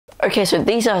Okay, so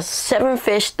these are 7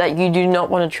 fish that you do not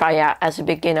want to try out as a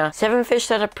beginner. 7 fish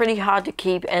that are pretty hard to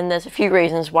keep, and there's a few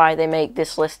reasons why they make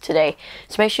this list today.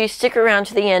 So make sure you stick around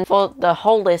to the end for the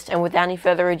whole list, and without any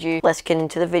further ado, let's get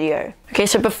into the video. Okay,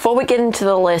 so before we get into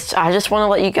the list, I just want to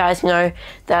let you guys know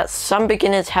that some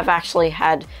beginners have actually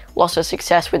had lots of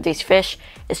success with these fish.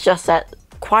 It's just that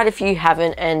quite a few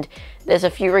haven't, and there's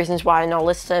a few reasons why, and I'll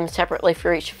list them separately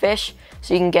for each fish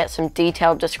so you can get some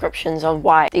detailed descriptions on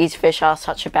why these fish are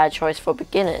such a bad choice for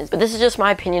beginners. But this is just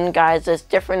my opinion, guys. There's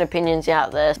different opinions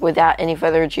out there. Without any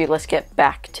further ado, let's get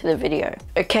back to the video.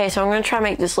 Okay, so I'm going to try and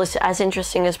make this list as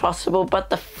interesting as possible,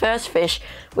 but the first fish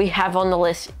we have on the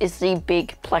list is the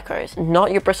big Plecos.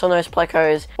 Not your bristlenose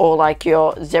Plecos or like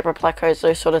your zebra Plecos,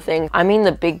 those sort of things. I mean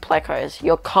the big Plecos.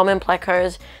 Your common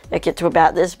Plecos that get to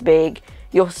about this big.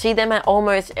 You'll see them at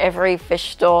almost every fish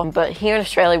store, but here in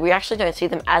Australia, we actually don't see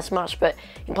them as much, but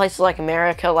in places like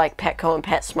America, like Petco and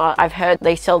PetSmart, I've heard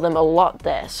they sell them a lot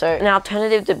there. So an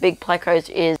alternative to big Plecos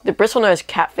is the bristlenose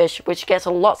catfish, which gets a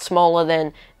lot smaller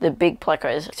than the big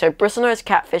Plecos. So bristlenose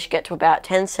catfish get to about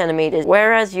 10 centimeters,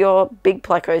 whereas your big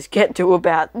Plecos get to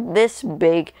about this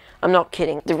big. I'm not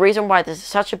kidding. The reason why this is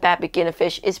such a bad beginner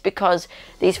fish is because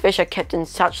these fish are kept in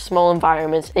such small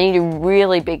environments. They need a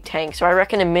really big tank. So I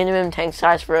reckon a minimum tank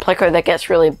size for a Pleco that gets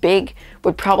really big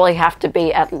would probably have to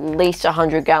be at least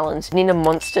 100 gallons. You need a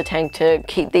monster tank to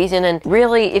keep these in. And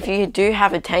really, if you do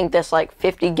have a tank that's like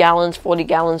 50 gallons, 40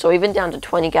 gallons, or even down to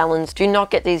 20 gallons, do not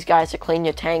get these guys to clean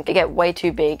your tank. They get way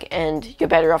too big, and you're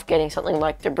better off getting something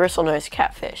like the bristlenose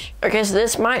catfish. Okay, so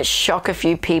this might shock a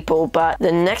few people, but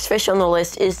the next fish on the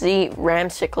list is the ram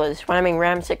cichlids. When I mean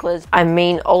ram cichlids, I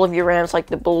mean all of your rams, like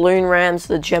the balloon rams,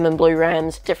 the German blue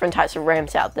rams, different types of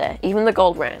rams out there, even the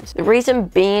gold rams. The reason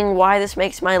being why this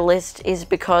makes my list is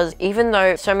because even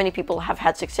though so many people have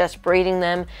had success breeding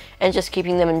them and just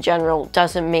keeping them in general,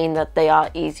 doesn't mean that they are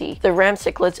easy. The ram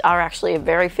cichlids are actually a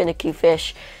very finicky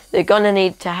fish. They're gonna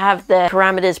need to have their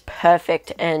parameters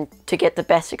perfect and to get the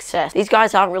best success. These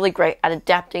guys aren't really great at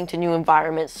adapting to new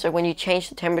environments, so when you change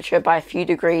the temperature by a few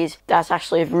degrees, that's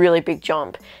actually a really big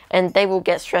jump, and they will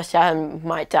get stressed out and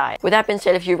might die. With that being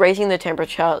said, if you're raising the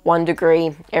temperature 1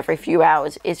 degree every few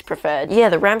hours is preferred. Yeah,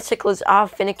 the ram cichlids are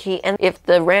finicky, and if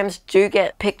the rams do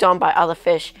get picked on by other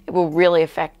fish, it will really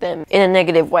affect them in a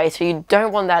negative way, so you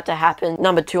don't want that to happen.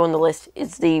 Number 2 on the list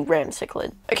is the ram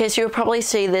cichlid. Okay, so you'll probably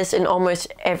see this in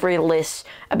almost every list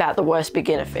about the worst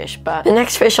beginner fish, but the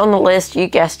next fish on the list, you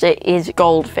guessed it, is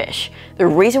goldfish. The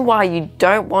reason why you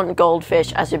don't want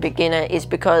goldfish as a beginner is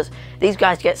because these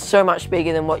guys get so much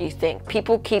bigger than what you think.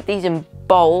 People keep these in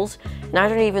bowls, and I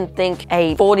don't even think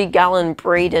a 40-gallon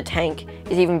breeder tank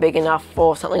is even big enough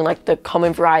for something like the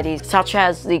common varieties, such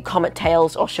as the comet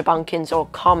tails or shabunkins or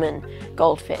common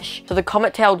goldfish. So the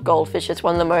comet-tailed goldfish is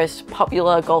one of the most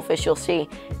popular goldfish you'll see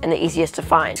and the easiest to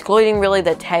find. Excluding really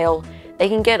the tail, they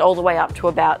can get all the way up to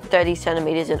about 30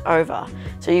 centimeters and over.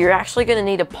 So you're actually going to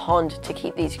need a pond to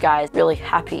keep these guys really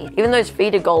happy. Even those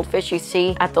feeder goldfish you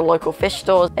see at the local fish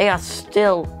stores, they are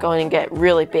still going to get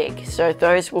really big. So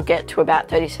those will get to about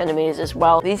 30 centimeters as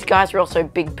well. These guys are also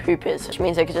big poopers, which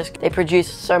means they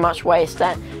produce so much waste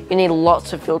that you need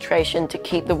lots of filtration to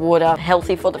keep the water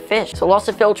healthy for the fish. So lots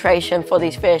of filtration for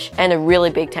these fish and a really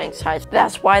big tank size.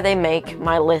 That's why they make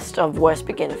my list of worst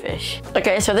beginner fish.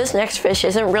 Okay, so this next fish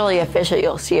isn't really a fish that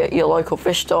you'll see at your local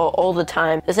fish store all the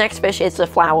time. This next fish is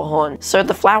the flowerhorn. So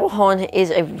the flowerhorn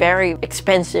is a very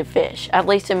expensive fish, at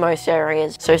least in most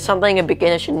areas. So something a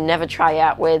beginner should never try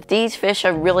out with. These fish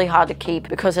are really hard to keep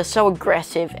because they're so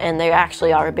aggressive and they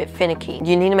actually are a bit finicky.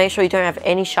 You need to make sure you don't have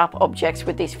any sharp objects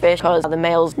with these fish because the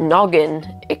male's noggin,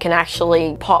 it can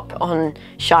actually pop on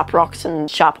sharp rocks and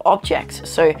sharp objects.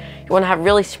 So you want to have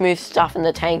really smooth stuff in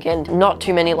the tank and not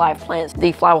too many live plants.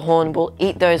 The flowerhorn will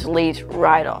eat those leaves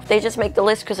right off. They just make the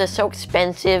list because they're so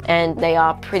expensive and they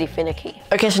are pretty finicky.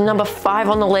 Okay, so number 5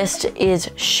 on the list is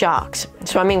sharks.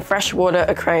 So I mean freshwater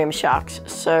aquarium sharks.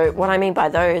 So what I mean by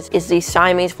those is the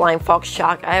Siamese flying fox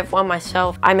shark. I have one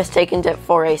myself. I mistaken it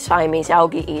for a Siamese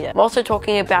algae eater. I'm also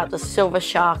talking about the silver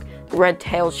shark, the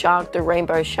red-tailed shark, the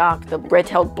rainbow shark, the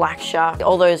red-tailed black shark,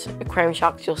 all those aquarium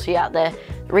sharks you'll see out there.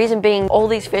 The reason being, all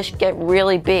these fish get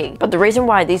really big. But the reason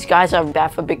why these guys are bad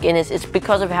for beginners is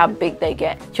because of how big they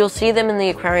get. You'll see them in the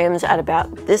aquariums at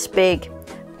about this big,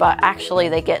 but actually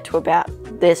they get to about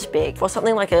this big. For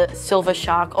something like a silver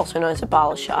shark, also known as a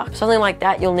bala shark, something like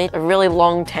that, you'll need a really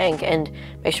long tank and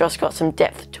Make sure it's got some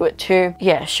depth to it too.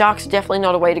 Yeah, sharks are definitely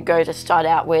not a way to go to start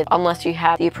out with unless you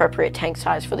have the appropriate tank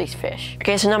size for these fish.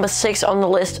 Okay, so number 6 on the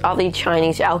list are the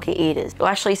Chinese algae eaters. You'll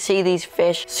actually see these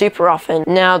fish super often.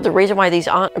 Now, the reason why these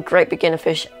aren't a great beginner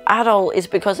fish at all is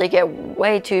because they get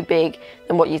way too big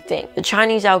than what you think. The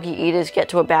Chinese algae eaters get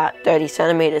to about 30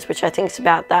 centimeters, which I think is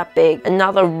about that big.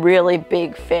 Another really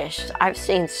big fish. I've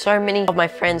seen so many of my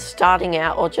friends starting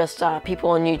out, or just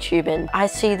people on YouTube, and I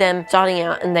see them starting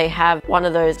out and they have one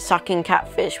of those sucking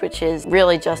catfish, which is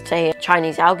really just a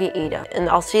Chinese algae eater. And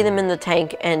I'll see them in the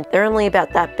tank and they're only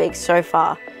about that big so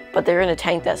far, but they're in a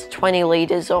tank that's 20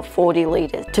 liters or 40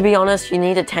 liters. To be honest, you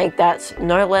need a tank that's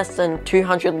no less than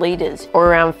 200 liters or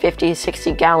around 50 to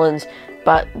 60 gallons.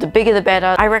 But the bigger the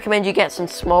better. I recommend you get some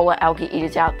smaller algae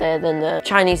eaters out there than the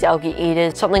Chinese algae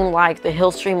eaters. Something like the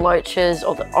hillstream loaches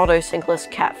or the otocinclus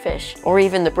catfish, or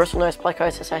even the bristlenose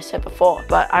plecos, as I said before.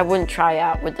 But I wouldn't try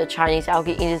out with the Chinese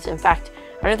algae eaters. In fact,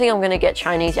 I don't think I'm going to get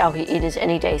Chinese algae eaters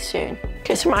any day soon.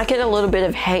 Okay, so I might get a little bit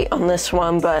of hate on this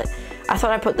one, but I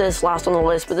thought I'd put this last on the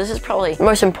list, but this is probably the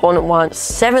most important one.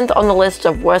 7th on the list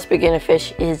of worst beginner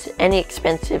fish is any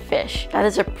expensive fish. That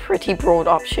is a pretty broad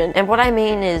option. And what I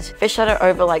mean is fish that are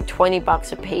over like 20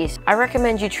 bucks a piece. I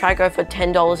recommend you try go for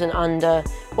 $10 and under,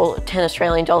 or 10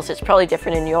 Australian dollars. It's probably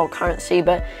different in your currency,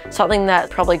 but something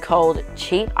that's probably called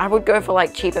cheap. I would go for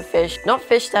like cheaper fish. Not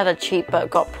fish that are cheap but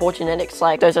got poor genetics,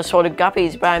 like those are sort of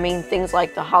guppies, but I mean things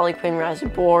like the harlequin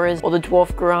rasaboras or the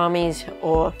dwarf gouramis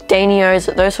or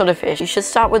danios, those sort of fish. You should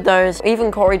start with those. Even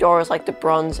corridoras like the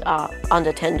bronze are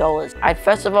under $10. I'd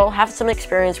first of all have some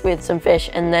experience with some fish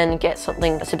and then get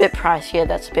something that's a bit pricier,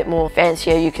 that's a bit more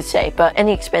fancier, you could say. But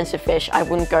any expensive fish I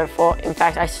wouldn't go for. In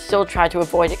fact, I still try to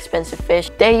avoid expensive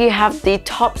fish. There you have the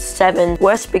top 7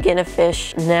 worst beginner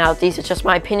fish. Now, these are just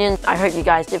my opinion. I hope you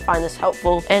guys did find this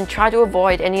helpful, and try to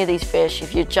avoid any of these fish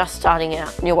if you're just starting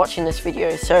out and you're watching this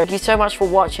video. So thank you so much for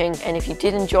watching, and if you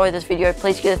did enjoy this video,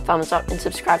 please give it a thumbs up and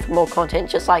subscribe for more content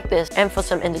just like this, and for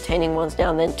some entertaining ones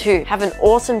now and then too. Have an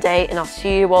awesome day, and I'll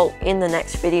see you all in the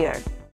next video.